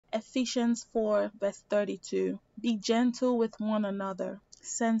Ephesians 4 verse 32. Be gentle with one another,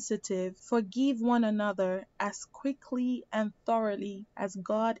 sensitive, forgive one another as quickly and thoroughly as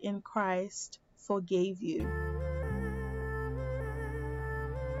God in Christ forgave you.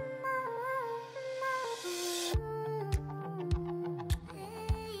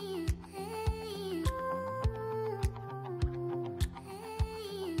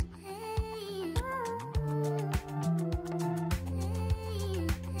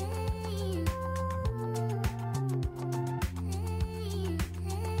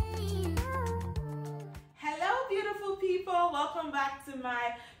 Welcome back to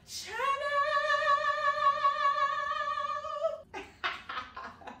my channel.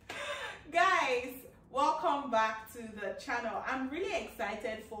 Guys, welcome back to the channel. I'm really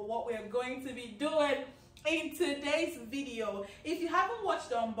excited for what we're going to be doing in today's video. If you haven't watched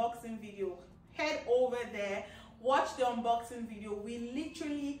the unboxing video, head over there, watch the unboxing video. We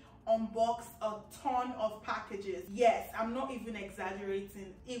literally unboxed a ton of packages. Yes, I'm not even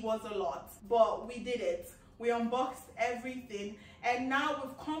exaggerating. It was a lot, but we did it. We unboxed everything, and now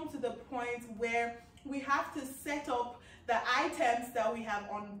we've come to the point where we have to set up the items that we have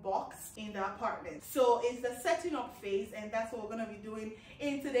unboxed in the apartment. So it's the setting up phase, and that's what we're going to be doing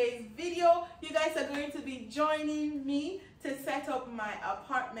in today's video. You guys are going to be joining me to set up my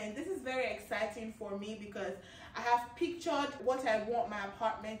apartment. This is very exciting for me because I have pictured what I want my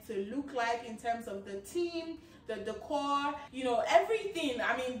apartment to look like in terms of the theme, the decor, you know, everything.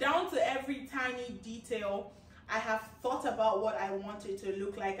 I mean, down to every tiny detail. I have thought about what I want it to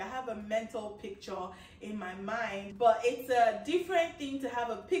look like. I have a mental picture in my mind, but it's a different thing to have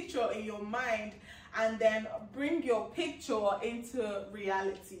a picture in your mind and then bring your picture into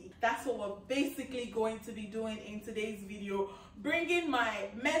reality. That's what we're basically going to be doing in today's video, bringing my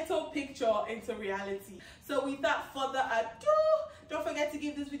mental picture into reality. So without further ado, don't forget to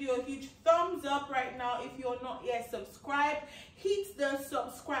give this video a huge thumbs up right now. If you're not yet subscribed, hit the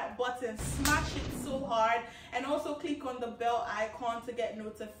subscribe button, smash it so hard, and also click on the bell icon to get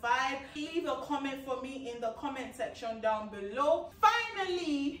notified. Leave a comment for me in the comment section down below.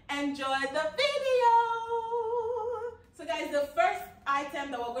 Finally, enjoy the video. So guys, the first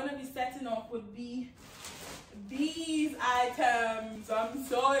item that we're going to be setting up would be these items. I'm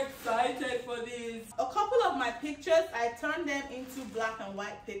so excited for this. A couple of my pictures, I turned them into black and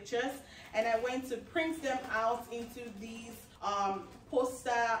white pictures, and I went to print them out into these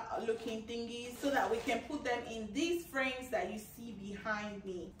poster looking thingies so that we can put them in these frames that you see behind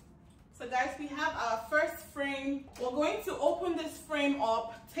me. So guys, we have our first frame. We're going to open this frame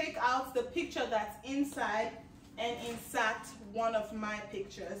up, take out the picture that's inside, and insert one of my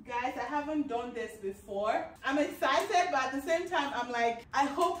pictures. Guys, I haven't done this before. I'm excited, but at the same time, I'm like, I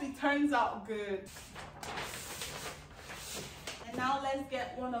hope it turns out good. And now let's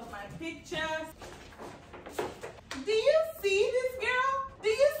get one of my pictures. Do you see this girl? Do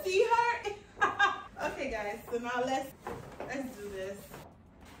you see her? Okay guys, so now let's do this.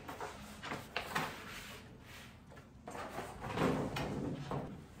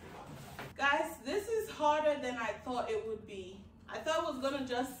 Guys, this is harder than I thought it would be. I thought it was gonna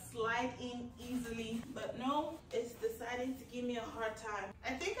just slide in easily, but no, it's deciding to give me a hard time.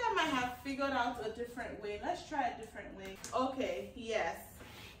 I think I might have figured out a different way. Let's try a different way. Okay, yes.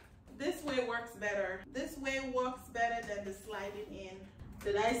 This way works better. This way works better than the sliding in.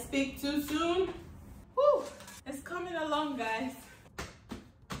 Did I speak too soon? Whew, it's coming along, guys.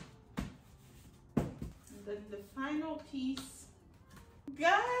 And then the final piece.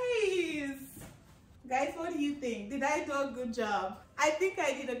 Guys, what do you think? Did I do a good job? I think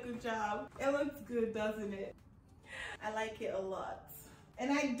I did a good job. It looks good, doesn't it? I like it a lot.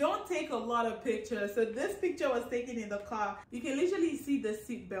 And I don't take a lot of pictures. So this picture was taken in the car. You can literally see the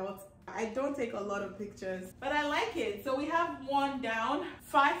seat belt. I don't take a lot of pictures, but I like it. So we have one down,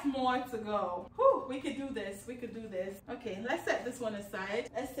 5 more to go. Whew, we could do this. We could do this. Okay, let's set this one aside.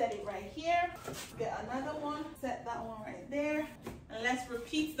 Let's set it right here. Get another one. Set that one right there. And let's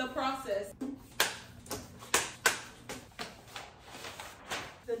repeat the process.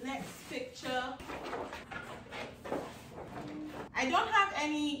 The next picture. I don't have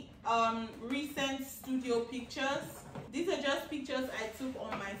any recent studio pictures. These are just pictures I took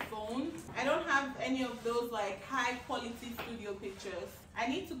on my phone. I don't have any of those like high quality studio pictures. I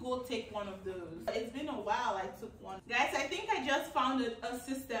need to go take one of those. It's been a while I took one. Guys, I think I just found a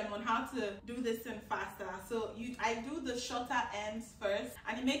system on how to do this thing faster. So I do the shorter ends first,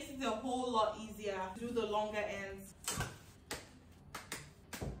 and it makes it a whole lot easier to do the longer ends.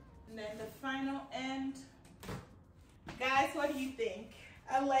 And then the final end. Guys, what do you think?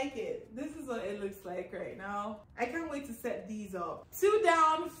 I like it. This is what it looks like right now. I can't wait to set these up. 2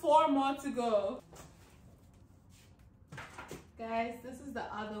 down, 4 more to go. Guys, this is the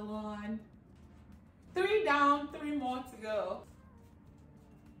other one. 3 down, 3 more to go.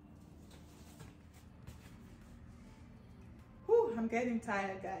 Whew, I'm getting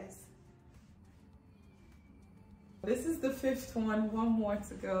tired, guys. This is the 5th one, 1 more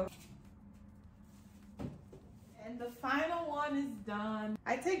to go. And the final one is done.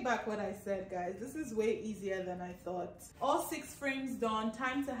 I take back what I said, guys. This is way easier than I thought. All 6 frames done.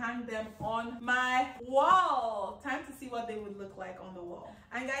 Time to hang them on my wall. Time to see what they would look like on the wall.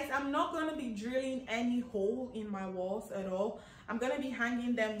 And guys, I'm not going to be drilling any hole in my walls at all. I'm going to be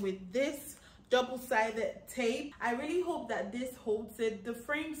hanging them with this double-sided tape. I really hope that this holds it. The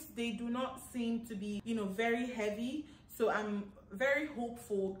frames, they do not seem to be, you know, very heavy. So I'm very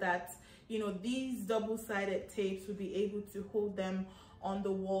hopeful that, you know, these double-sided tapes will be able to hold them on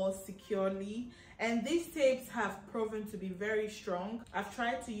the wall securely. And these tapes have proven to be very strong. I've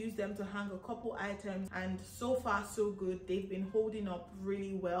tried to use them to hang a couple items and so far so good. They've been holding up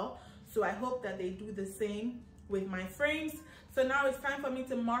really well. So I hope that they do the same with my frames. So now it's time for me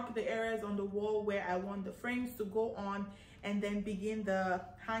to mark the areas on the wall where I want the frames to go on and then begin the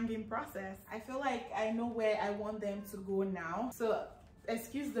hanging process. I feel like I know where I want them to go now. So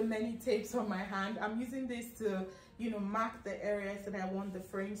excuse the many tapes on my hand. I'm using this to, you know, mark the areas that I want the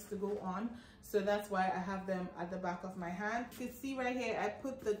frames to go on. So that's why I have them at the back of my hand. You can see right here, I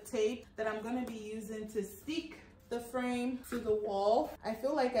put the tape that I'm going to be using to stick the frame to the wall. I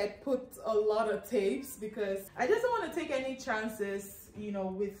feel like I put a lot of tapes because I just don't want to take any chances, you know,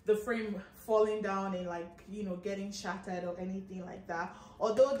 with the frame falling down and like, you know, getting shattered or anything like that.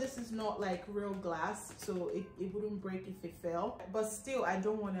 Although this is not like real glass, so it wouldn't break if it fell, but still I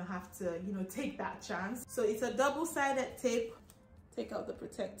don't want to have to, you know, take that chance. So it's a double-sided tape. Take out the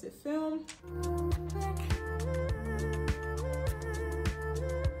protective film.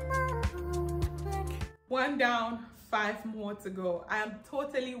 One down, 5 more to go. I am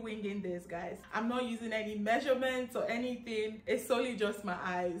totally winging this, guys. I'm not using any measurements or anything. It's solely just my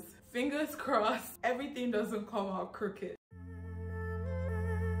eyes. Fingers crossed, everything doesn't come out crooked.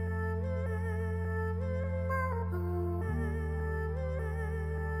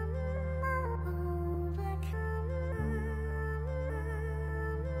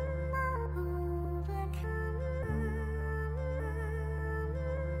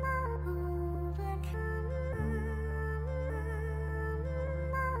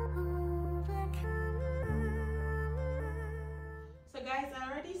 Guys,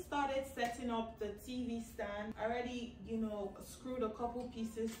 I already started setting up the TV stand. I already, you know, screwed a couple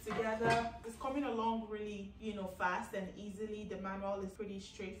pieces together. It's coming along really, you know, fast and easily. The manual is pretty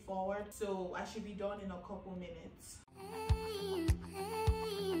straightforward, so I should be done in a couple minutes.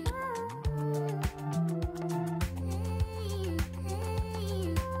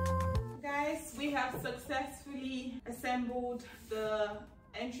 Guys, we have successfully assembled the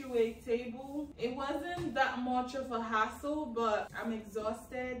entryway table. It wasn't that much of a hassle, but I'm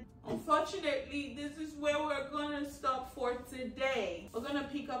exhausted. Unfortunately, this is where we're gonna stop for today. We're gonna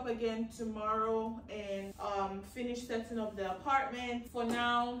pick up again tomorrow and finish setting up the apartment. For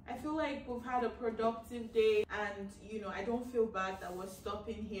now, I feel like we've had a productive day, and you know, I don't feel bad that we're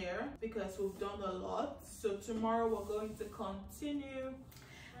stopping here because we've done a lot. So tomorrow we're going to continue.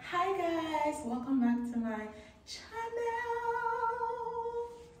 Hi guys, welcome back to my channel.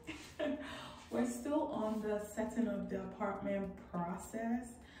 We're still on the setting of the apartment process,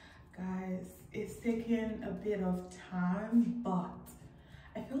 guys. It's taken a bit of time, but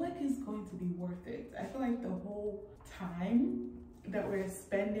I feel like it's going to be worth it. I feel like the whole time that we're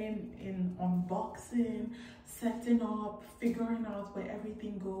spending in unboxing, setting up, figuring out where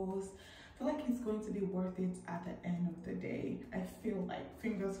everything goes, I feel like it's going to be worth it at the end of the day. I feel like,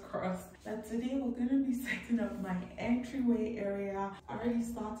 fingers crossed, that today we're going to be setting up my entryway area. I already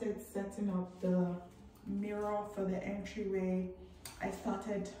started setting up the mirror for the entryway. I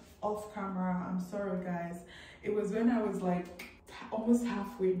started off camera. I'm sorry guys. It was when I was like almost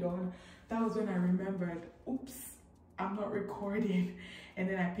halfway done. That was when I remembered, oops, I'm not recording. And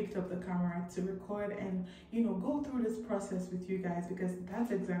then I picked up the camera to record and, you know, go through this process with you guys, because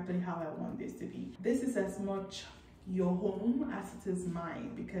that's exactly how I want this to be. This is as much your home as it is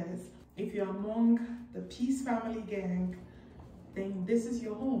mine, because if you're among the Peace Family gang, then this is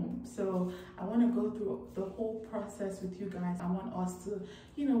your home. So I want to go through the whole process with you guys. I want us to,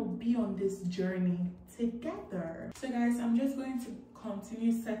 you know, be on this journey together. So guys, I'm just going to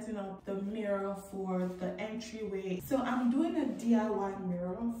continue setting up the mirror for the entryway. So I'm doing a DIY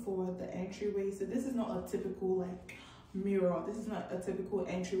mirror for the entryway. So this is not a typical like mirror. This is not a typical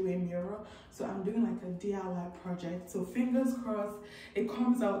entryway mirror, so I'm doing like a DIY project. So fingers crossed it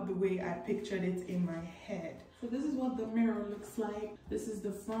comes out the way I pictured it in my head. So this is what the mirror looks like. This is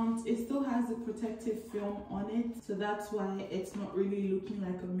the front. It still has the protective film on it, so that's why it's not really looking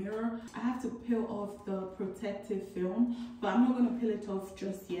like a mirror. I have to peel off the protective film, but I'm not going to peel it off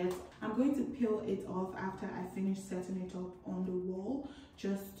just yet. I'm going to peel it off after I finish setting it up on the wall,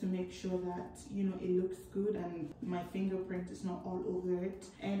 just to make sure that, you know, it looks good and my fingerprint is not all over it.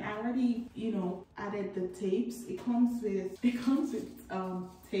 And I already, you know, added the tapes. It comes with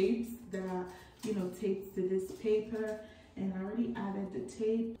tapes that are, you know, taped to this paper, and I already added the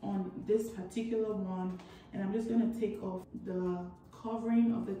tape on this particular one, and I'm just gonna take off the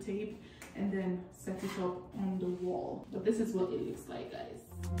covering of the tape and then set it up on the wall. But this is what it looks like, guys.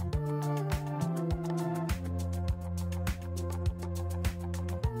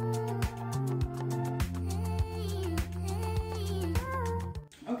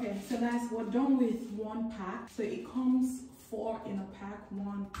 Okay, so guys, we're done with one pack. So it comes 4 in a pack,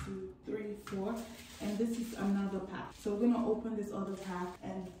 1, 2, 3, 4, and this is another pack. So we're gonna open this other pack,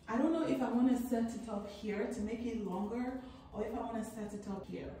 and I don't know if I want to set it up here to make it longer, or if I want to set it up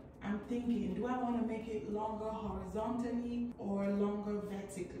here. I'm thinking, do I want to make it longer horizontally or longer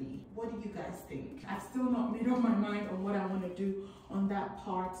vertically? What do you guys think? I've still not made up my mind on what I want to do on that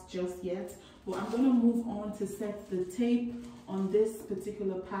part just yet, but I'm going to move on to set the tape on this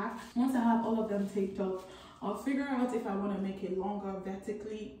particular pack. Once I have all of them taped up, I'll figure out if I want to make it longer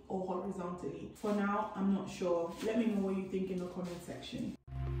vertically or horizontally. For now, I'm not sure. Let me know what you think in the comment section.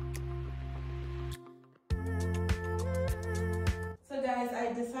 So guys,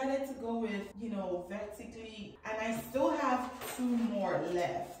 I decided to go with, you know, vertically, and I still have 2 more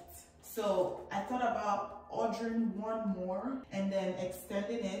left. So I thought about ordering 1 more and then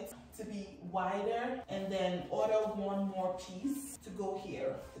extending it to be wider, and then order 1 more piece to go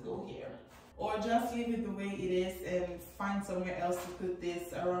here, or just leave it the way it is and find somewhere else to put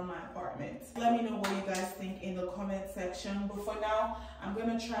this around my apartment. Let me know what you guys think in the comment section. But for now, I'm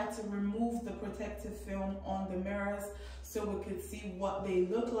gonna try to remove the protective film on the mirrors so we could see what they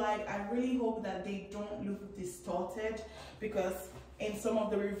look like. I really hope that they don't look distorted, because in some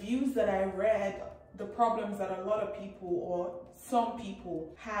of the reviews that I read, the problems that a lot of people, or some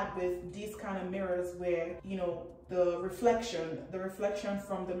people, had with these kind of mirrors, where, you know, the reflection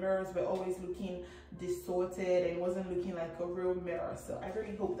from the mirrors were always looking distorted and wasn't looking like a real mirror. So I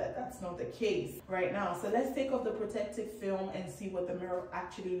really hope that that's not the case right now. So let's take off the protective film and see what the mirror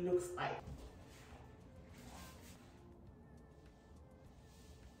actually looks like.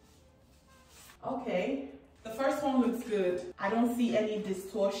 Okay, the first one looks good. I don't see any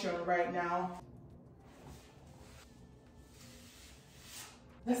distortion right now.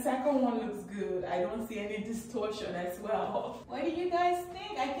 The second one looks good. I don't see any distortion as well. What do you guys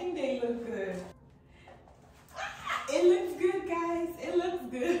think? I think they look good. It looks good, guys. It looks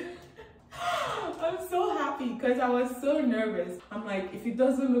good. I'm so happy because I was so nervous. I'm like, if it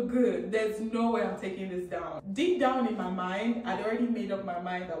doesn't look good, there's no way I'm taking this down. Deep down in my mind, I'd already made up my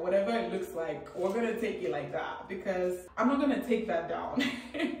mind that whatever it looks like, we're gonna take it like that, because I'm not gonna take that down.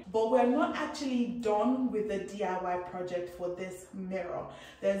 But we're not actually done with the DIY project for this mirror.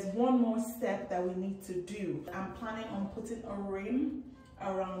 There's one more step that we need to do. I'm planning on putting a rim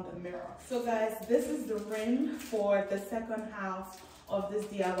around the mirror. So guys, this is the rim for the second half of this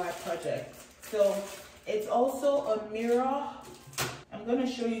DIY project. So it's also a mirror. I'm gonna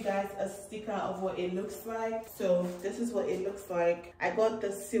show you guys a sticker of what it looks like. So this is what it looks like. I got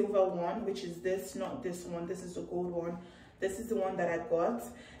the silver one, which is this, not this one. This is the gold one. This is the one that I got,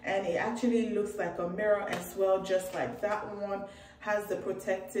 and it actually looks like a mirror as well, just like that one. Has the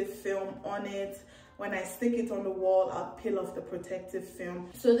protective film on it. When I stick it on the wall, I'll peel off the protective film.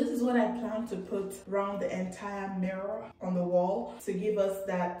 So this is what I plan to put around the entire mirror on the wall to give us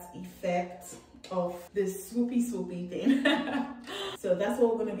that effect of this swoopy thing. So that's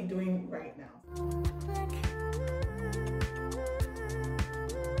what we're gonna be doing right now.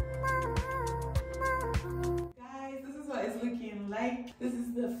 Guys, this is what it's looking like. This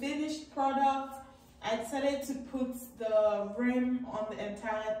is the finished product. I decided to put the rim on the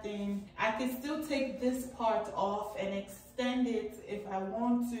entire thing. I can still take this part off and extend it if I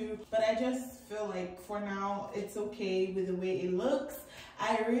want to, but I just feel like for now it's okay with the way it looks.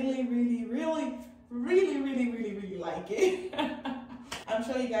 I really like it. I'm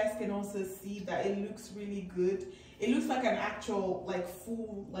sure you guys can also see that it looks really good. It looks like an actual, like,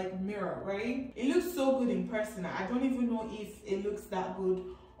 full, like, mirror, right? It looks so good in person. I don't even know if it looks that good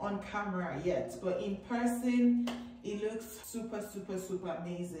on camera yet, but in person it looks super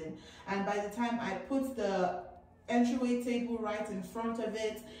amazing. And by the time I put the entryway table right in front of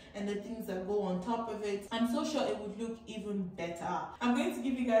it and the things that go on top of it, I'm so sure it would look even better. I'm going to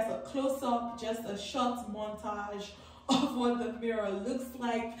give you guys a close-up, just a short montage of what the mirror looks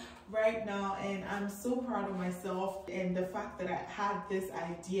like right now, and I'm so proud of myself and the fact that I had this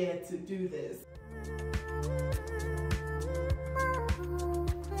idea to do this.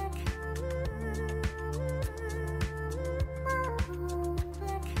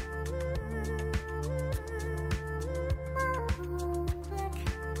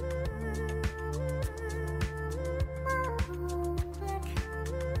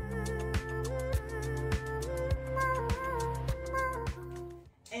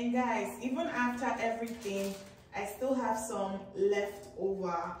 And guys, even after everything, I still have some left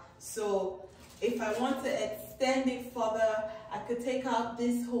over. So if I want to extend it further, I could take out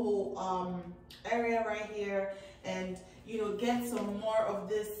this whole area right here and, you know, get some more of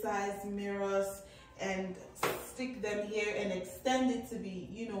this size mirrors and stick them here and extend it to be,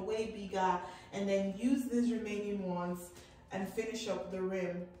 you know, way bigger, and then use these remaining ones and finish up the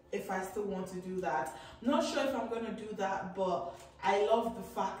rim if I still want to do that. I'm not sure if I'm going to do that, but I love the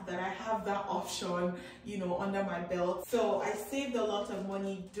fact that I have that option, you know, under my belt. So I saved a lot of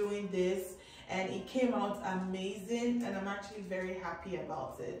money doing this and it came out amazing, and I'm actually very happy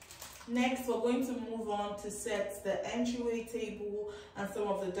about it. Next, we're going to move on to set the entryway table and some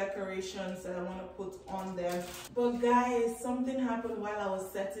of the decorations that I want to put on there. But guys, something happened while I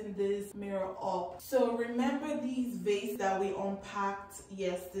was setting this mirror up. So remember these vases that we unpacked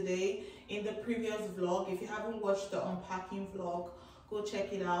yesterday in the previous vlog? If you haven't watched the unpacking vlog, go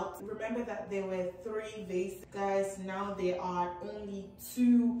check it out. Remember that there were 3 vases, guys. Now there are only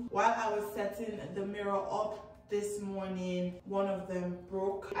 2. While I was setting the mirror up this morning, one of them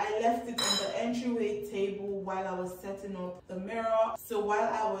broke. I left it on the entryway table while I was setting up the mirror. So while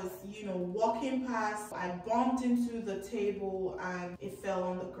I was, you know, walking past, I bumped into the table and it fell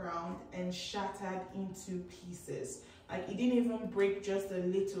on the ground and shattered into pieces. Like, it didn't even break, just a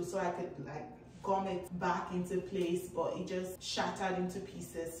little, so I could like gum it back into place, but it just shattered into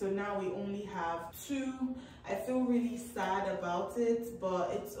pieces. So now we only have 2. I feel really sad about it, but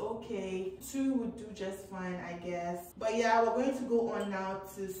it's okay. 2 would do just fine, I guess. But yeah, we're going to go on now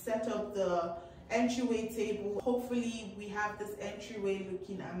to set up the entryway table. Hopefully we have this entryway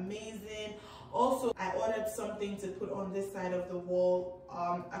looking amazing. Also, I ordered something to put on this side of the wall.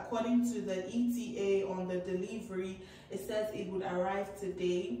 According to the ETA on the delivery, it says it would arrive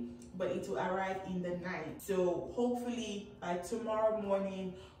today, but it will arrive in the night. So hopefully by tomorrow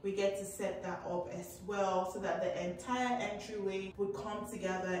morning we get to set that up as well, so that the entire entryway would come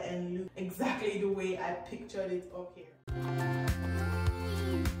together and look exactly the way I pictured it up here.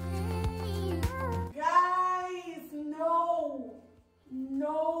 Guys, no.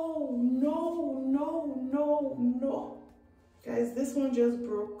 Guys, this one just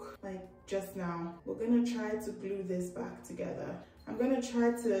broke like just now. We're gonna try to glue this back together. I'm gonna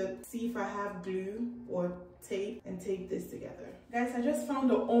try to see if I have glue or tape and tape this together. Guys, I just found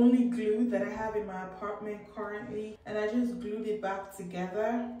the only glue that I have in my apartment currently, and I just glued it back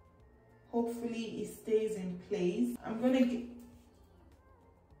together. Hopefully it stays in place. I'm gonna get...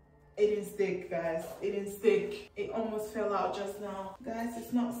 It didn't stick, guys. It didn't stick. It almost fell out just now. Guys,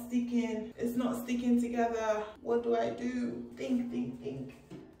 it's not sticking. It's not sticking together. What do I do? Think.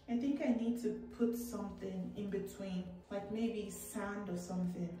 I think I need to put something in between, like maybe sand or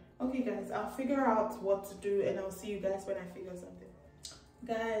something. Okay guys, I'll figure out what to do and I'll see you guys when I figure something.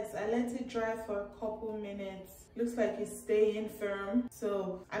 Guys, I let it dry for a couple minutes. Looks like it's staying firm.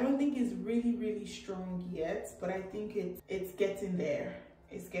 So I don't think it's really strong yet, but I think it's getting there.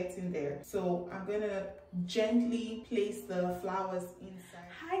 It's getting there. So I'm gonna gently place the flowers inside.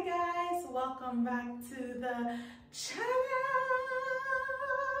 Hi guys, welcome back to the channel.